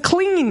Lord is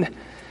clean,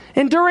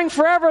 enduring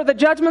forever. The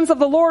judgments of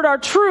the Lord are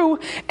true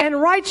and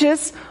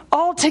righteous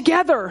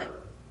altogether.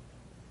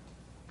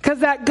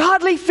 Because that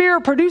godly fear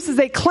produces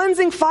a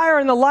cleansing fire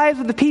in the lives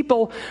of the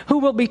people who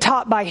will be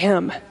taught by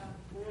Him.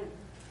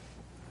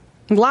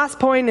 And the last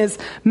point is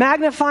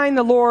magnifying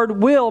the Lord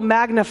will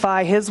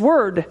magnify His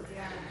word.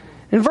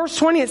 In verse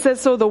 20 it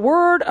says, so the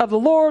word of the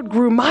Lord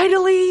grew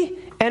mightily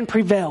and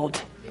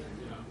prevailed.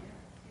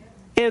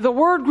 The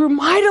word grew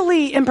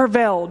mightily and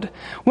prevailed.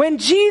 When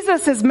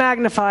Jesus is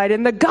magnified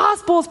and the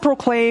gospel is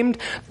proclaimed,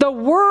 the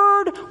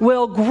word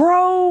will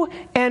grow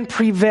and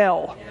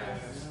prevail.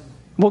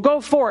 Will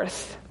go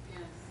forth.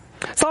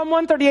 Psalm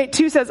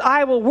 138:2 says,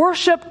 I will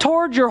worship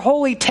toward your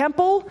holy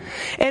temple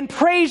and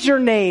praise your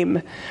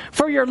name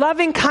for your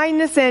loving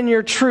kindness and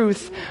your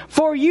truth.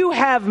 For you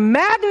have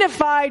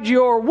magnified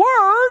your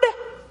word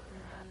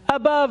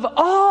above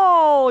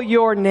all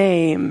your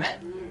name.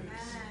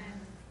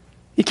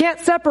 You can't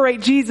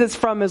separate Jesus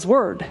from His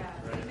word.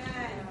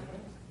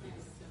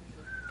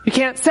 You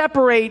can't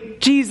separate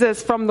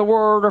Jesus from the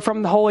word or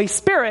from the Holy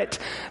Spirit.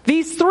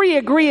 These three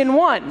agree in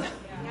one.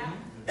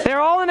 They're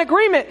all in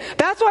agreement.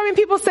 That's why when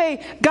people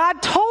say,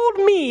 God told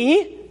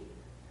me,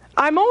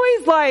 I'm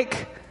always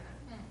like,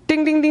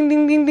 ding, ding, ding,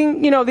 ding, ding,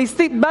 ding. You know, these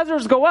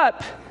buzzers go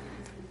up.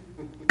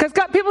 Because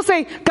people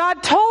say,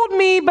 God told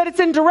me, but it's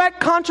in direct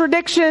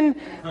contradiction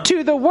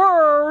to the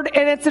Word,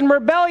 and it's in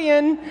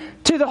rebellion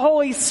to the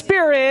Holy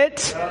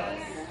Spirit.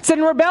 It's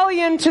in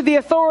rebellion to the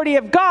authority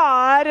of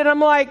God. And I'm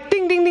like,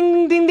 ding, ding, ding,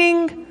 ding, ding,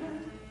 ding.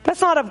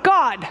 That's not of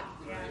God.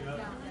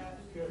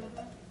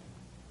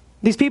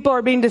 These people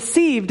are being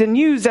deceived and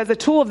used as a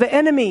tool of the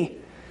enemy.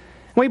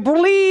 We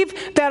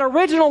believe that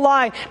original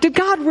lie. Did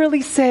God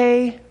really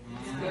say?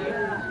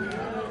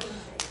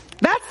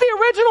 That's the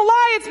original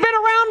lie. It's been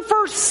around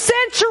for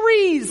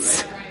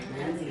centuries.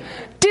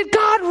 Did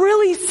God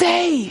really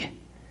say? And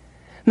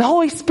the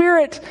Holy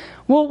Spirit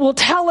will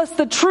tell us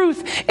the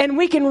truth, and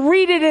we can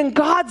read it in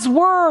God's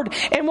word,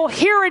 and we'll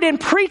hear it in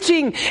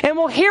preaching, and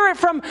we'll hear it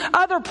from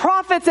other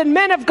prophets and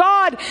men of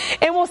God,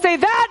 and we'll say,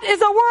 that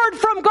is a word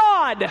from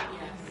God.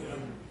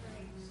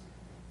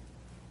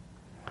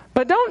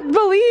 But don't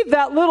believe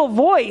that little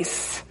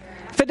voice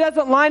if it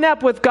doesn't line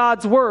up with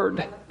God's word.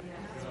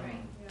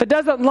 If it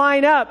doesn't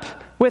line up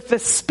with the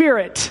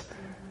Spirit.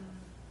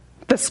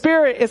 The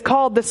Spirit is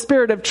called the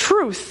Spirit of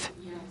truth.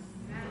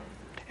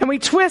 And we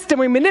twist and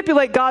we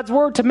manipulate God's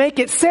word to make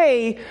it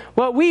say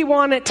what we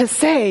want it to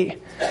say.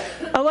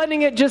 And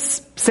letting it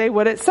just say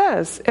what it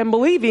says and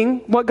believing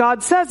what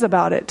God says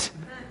about it.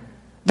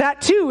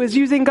 That too is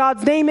using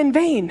God's name in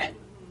vain.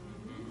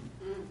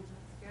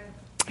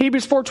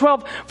 Hebrews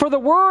 4:12, for the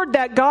word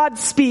that God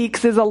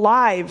speaks is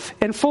alive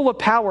and full of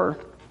power,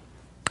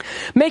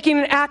 making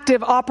it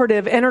active,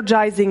 operative,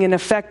 energizing, and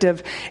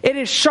effective. It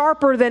is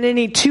sharper than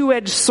any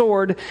two-edged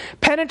sword,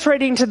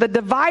 penetrating to the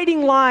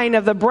dividing line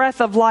of the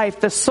breath of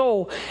life, the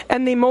soul,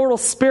 and the immortal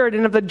spirit,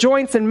 and of the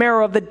joints and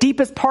marrow of the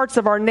deepest parts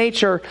of our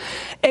nature,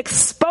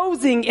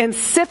 exposing and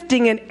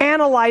sifting and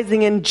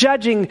analyzing and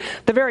judging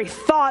the very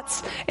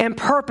thoughts and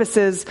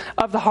purposes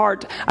of the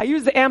heart. I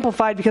use the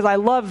Amplified because I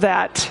love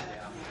that.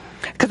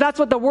 Because that's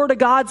what the Word of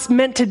God's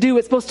meant to do.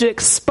 It's supposed to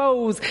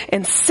expose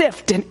and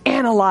sift and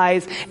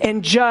analyze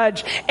and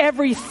judge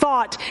every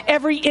thought,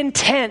 every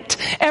intent,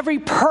 every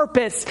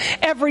purpose,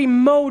 every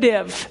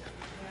motive.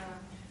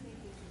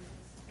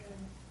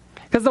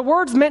 Because the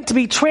Word's meant to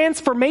be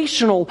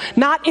transformational,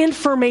 not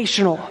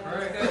informational.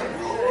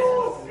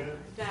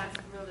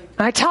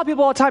 And I tell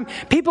people all the time,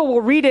 people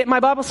will read it. My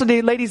Bible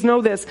study ladies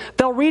know this.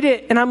 They'll read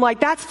it and I'm like,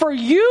 that's for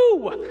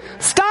you.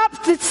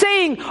 Stop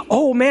saying,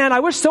 oh man, I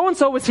wish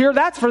so-and-so was here.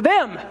 That's for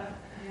them.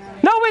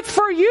 No, it's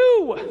for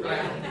you.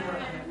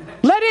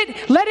 Let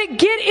it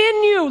get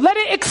in you. Let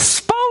it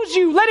expose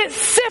you. Let it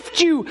sift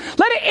you.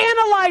 Let it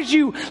analyze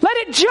you. Let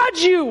it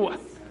judge you.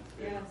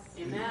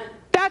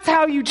 That's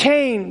how you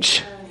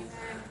change.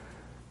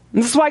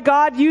 And this is why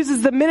God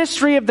uses the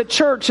ministry of the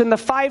church and the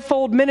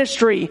fivefold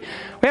ministry.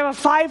 We have a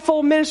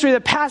fivefold ministry,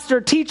 the pastor,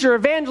 teacher,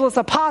 evangelist,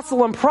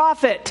 apostle, and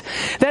prophet.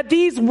 That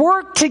these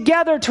work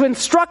together to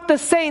instruct the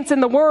saints in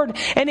the word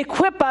and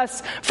equip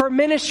us for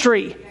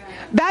ministry.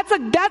 That's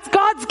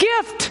God's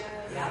gift.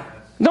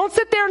 Don't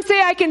sit there and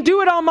say, I can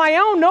do it on my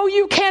own. No,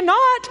 you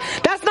cannot.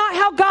 That's not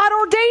how God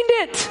ordained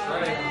it.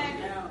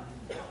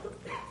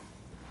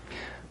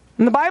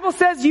 And the Bible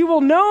says you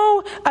will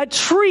know a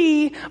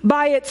tree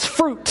by its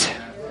fruit.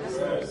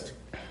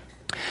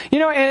 You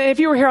know, and if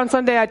you were here on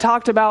Sunday, I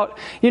talked about,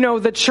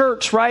 the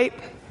church, right?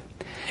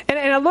 And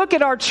I look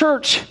at our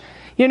church,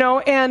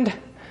 and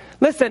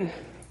listen,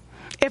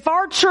 if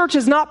our church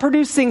is not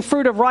producing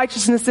fruit of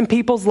righteousness in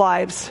people's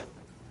lives,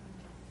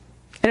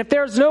 and if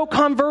there's no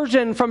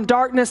conversion from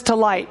darkness to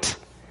light,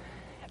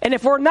 and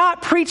if we're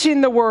not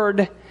preaching the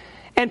word,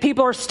 and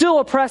people are still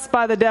oppressed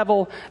by the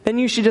devil, then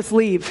you should just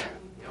leave.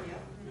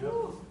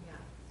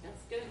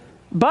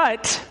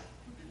 But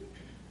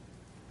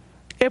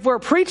if we're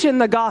preaching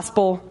the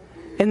gospel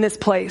in this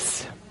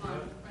place.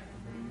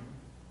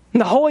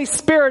 And the Holy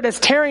Spirit is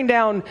tearing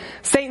down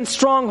Satan's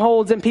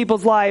strongholds in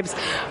people's lives.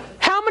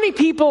 How many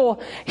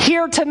people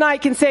here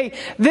tonight can say,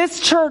 this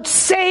church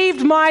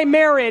saved my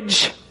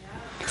marriage,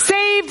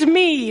 saved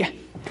me,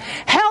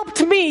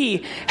 helped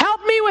me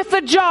with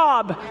the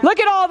job? Look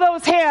at all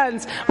those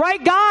hands,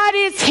 right? God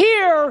is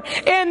here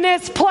in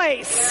this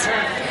place.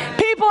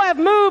 People have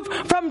moved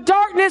from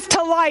darkness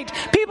to light.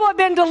 People have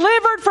been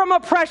delivered from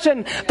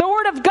oppression. The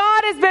Word of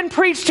God has been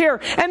preached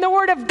here, and the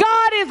Word of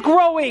God is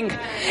growing.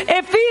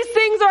 If these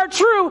things are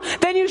true,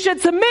 then you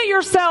should submit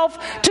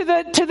yourself to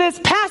this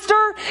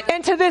pastor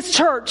and to this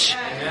church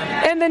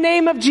in the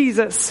name of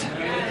Jesus.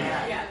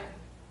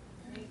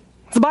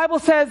 The Bible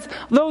says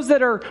those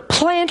that are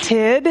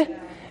planted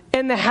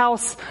in the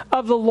house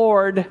of the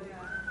Lord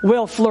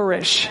will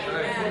flourish.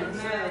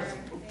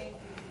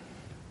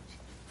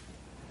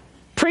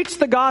 Preach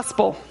the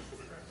gospel.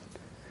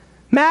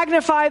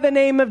 Magnify the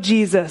name of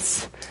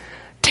Jesus.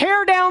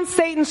 Tear down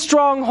Satan's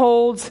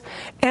strongholds,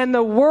 and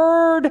the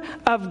word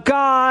of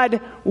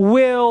God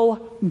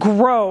will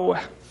grow.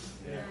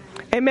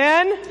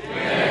 Amen?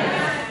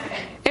 Amen.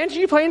 Angie,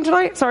 you playing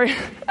tonight? Sorry.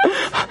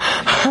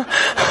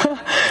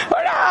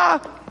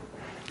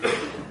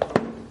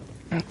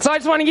 So I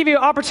just want to give you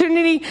an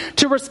opportunity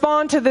to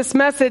respond to this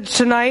message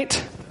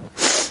tonight.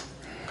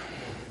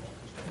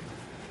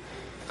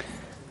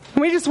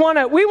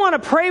 We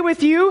want to pray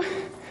with you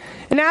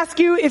and ask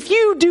you, if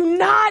you do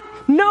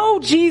not know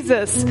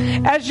Jesus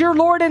as your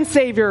Lord and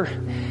Savior,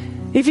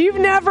 if you've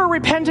never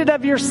repented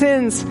of your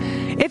sins,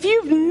 if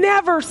you've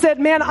never said,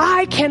 man,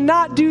 I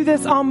cannot do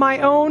this on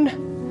my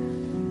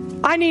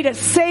own, I need a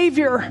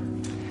Savior.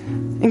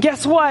 And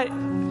guess what?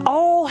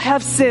 All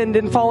have sinned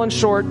and fallen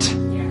short.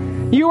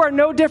 You are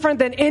no different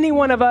than any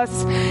one of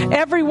us.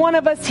 Every one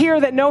of us here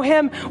that know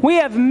Him, we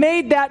have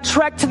made that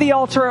trek to the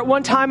altar at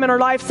one time in our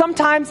life.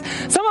 Sometimes,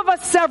 some of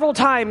us several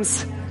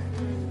times.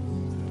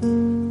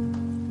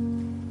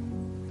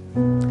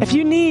 If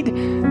you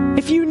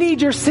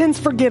need your sins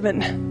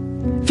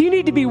forgiven, if you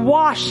need to be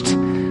washed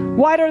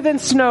whiter than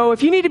snow,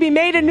 if you need to be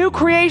made a new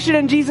creation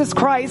in Jesus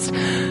Christ,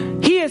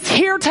 He is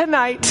here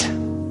tonight.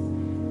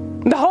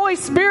 The Holy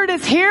Spirit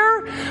is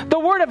here. The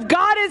Word of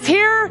God is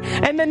here.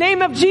 And the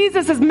name of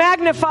Jesus is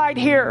magnified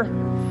here.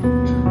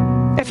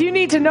 If you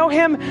need to know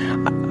Him,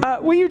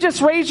 will you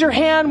just raise your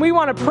hand? We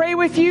want to pray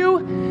with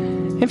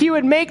you. If you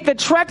would make the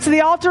trek to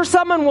the altar,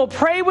 someone will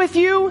pray with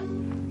you.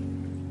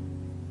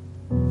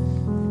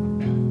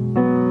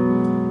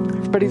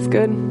 Everybody's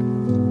good?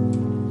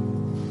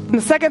 And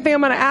the second thing I'm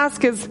going to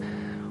ask is,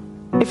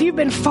 if you've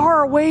been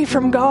far away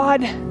from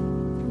God,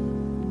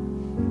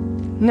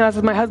 no,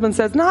 as my husband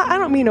says, no, I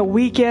don't mean a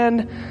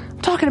weekend.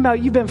 I'm talking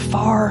about you've been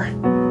far.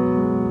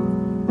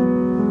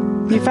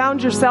 You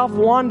found yourself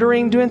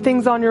wandering, doing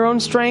things on your own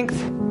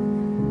strength.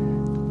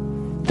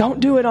 Don't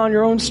do it on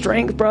your own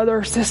strength, brother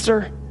or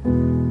sister.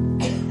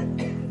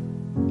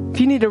 If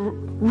you need to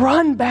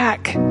run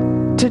back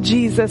to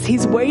Jesus,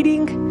 He's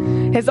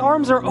waiting. His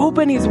arms are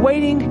open. He's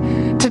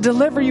waiting to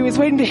deliver you. He's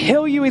waiting to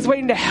heal you. He's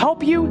waiting to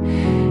help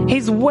you.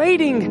 He's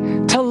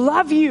waiting to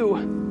love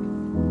you.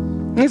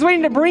 He's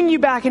waiting to bring you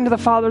back into the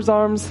Father's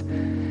arms.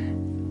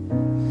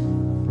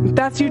 If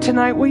that's you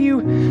tonight, will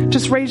you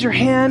just raise your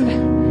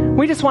hand?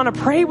 We just want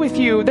to pray with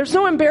you. There's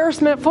no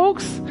embarrassment,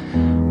 folks.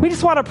 We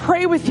just want to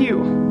pray with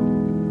you.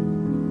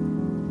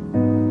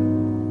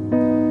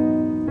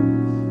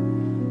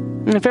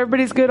 And if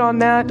everybody's good on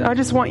that, I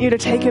just want you to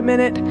take a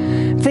minute,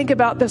 think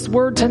about this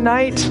word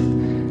tonight.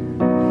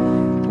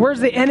 Where's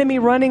the enemy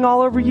running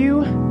all over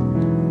you?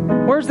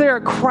 Where's there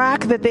a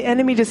crack that the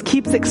enemy just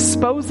keeps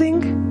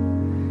exposing?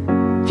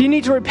 If you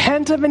need to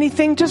repent of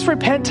anything, just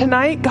repent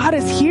tonight. God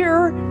is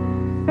here.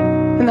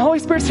 And the Holy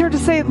Spirit's here to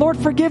say, Lord,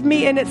 forgive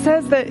me. And it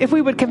says that if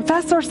we would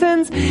confess our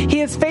sins,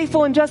 He is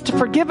faithful and just to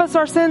forgive us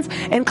our sins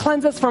and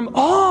cleanse us from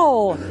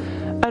all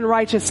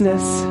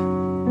unrighteousness.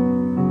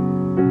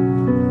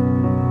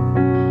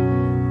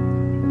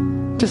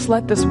 Just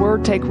let this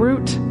word take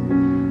root.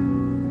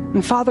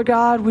 And Father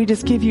God, we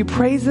just give you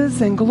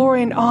praises and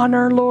glory and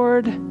honor,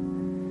 Lord.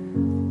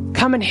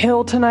 Come and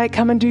heal tonight.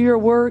 Come and do your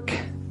work.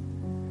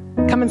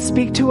 Come and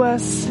speak to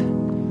us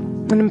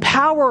and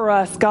empower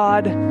us,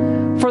 God,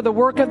 for the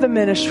work of the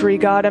ministry,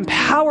 God.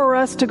 Empower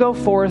us to go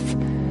forth,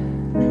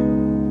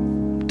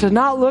 to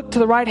not look to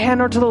the right hand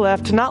or to the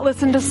left, to not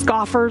listen to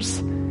scoffers,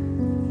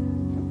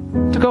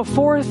 to go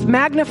forth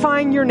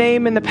magnifying your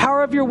name in the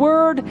power of your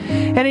word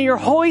and in your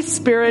Holy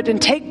Spirit,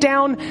 and take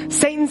down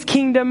Satan's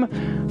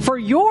kingdom for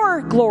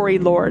your glory,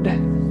 Lord.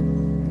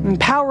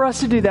 Empower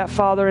us to do that,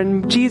 Father,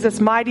 in Jesus'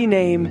 mighty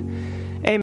name.